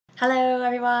Hello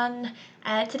everyone!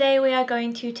 Today we are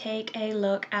going to take a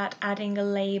look at adding a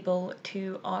label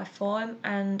to our form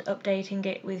and updating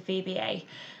it with VBA.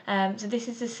 So this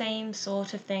is the same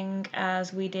sort of thing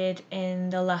as we did in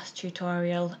the last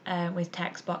tutorial with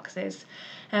text boxes.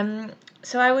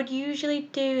 So I would usually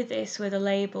do this with a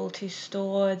label to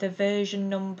store the version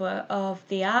number of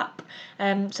the app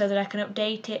so that I can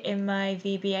update it in my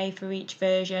VBA for each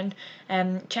version,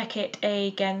 check it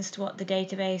against what the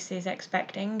database is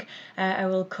expecting. I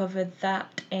will cover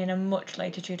that in a much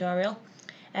later tutorial.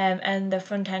 And the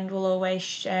front end will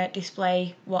always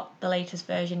display what the latest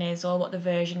version is, or what the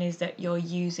version is that you're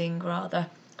using rather.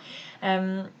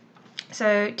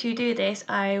 So to do this,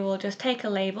 I will just take a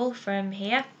label from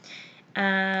here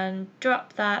and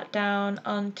drop that down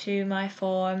onto my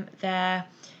form there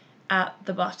at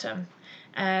the bottom.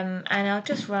 And I'll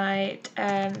just write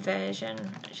version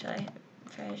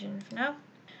for now.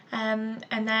 And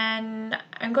then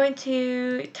I'm going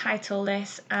to title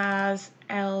this as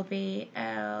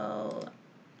LBL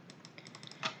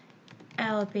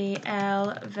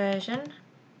version,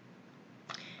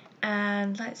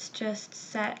 and let's just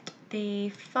set the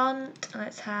font.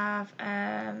 Let's have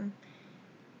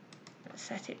let's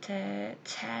set it to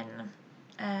 10.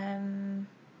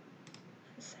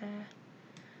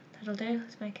 That'll do.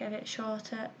 Let's make it a bit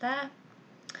shorter there.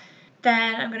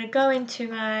 Then I'm going to go into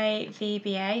my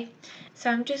VBA. So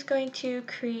I'm just going to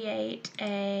create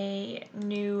a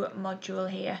new module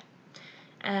here,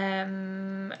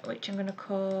 which I'm going to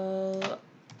call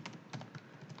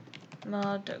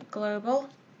mod global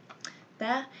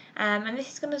there. And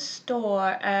this is going to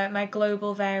store my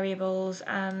global variables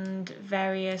and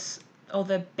various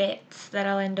other bits that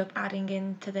I'll end up adding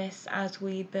into this as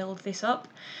we build this up.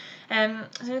 So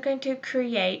we're going to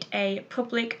create a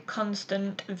public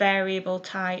constant variable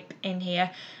type in here.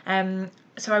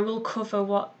 So I will cover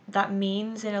what that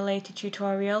means in a later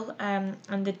tutorial and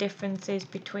the differences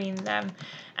between them.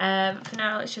 For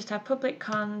now, let's just have public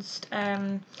const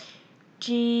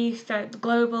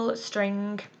global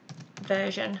string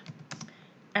version,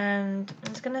 and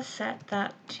I'm just going to set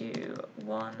that to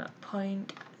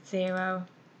 1.0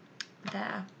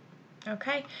 there.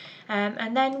 Okay,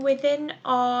 and then within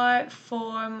our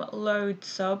form load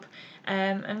sub,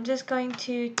 I'm just going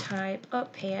to type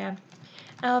up here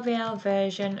LBL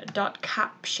version dot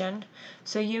caption.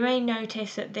 So you may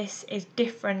notice that this is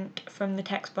different from the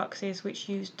text boxes which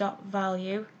use dot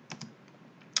value.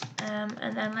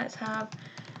 And then let's have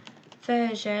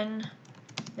version,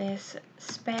 this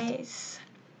space,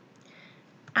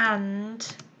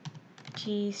 and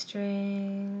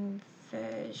gstring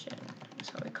version.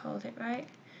 That's what we called it, right?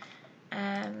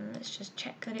 Let's just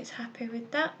check that it's happy with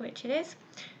that, which it is.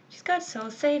 Which is good, so I'll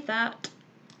save that.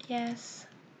 Yes.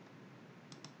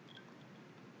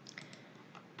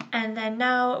 And then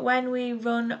now when we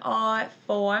run our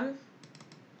form,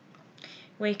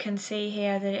 we can see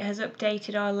here that it has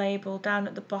updated our label down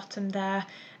at the bottom there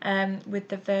with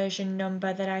the version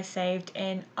number that I saved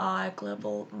in our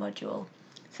global module.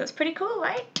 So it's pretty cool,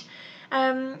 right?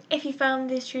 If you found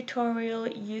this tutorial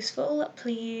useful,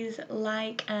 please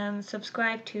like and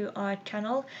subscribe to our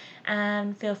channel,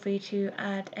 and feel free to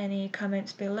add any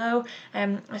comments below,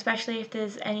 especially if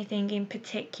there's anything in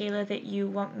particular that you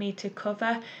want me to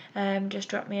cover. Just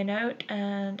drop me a note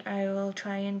and I will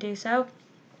try and do so.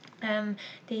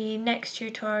 The next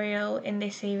tutorial in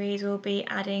this series will be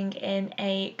adding in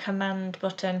a command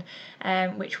button,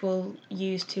 which we'll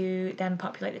use to then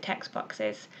populate the text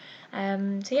boxes.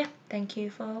 So yeah, thank you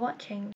for watching.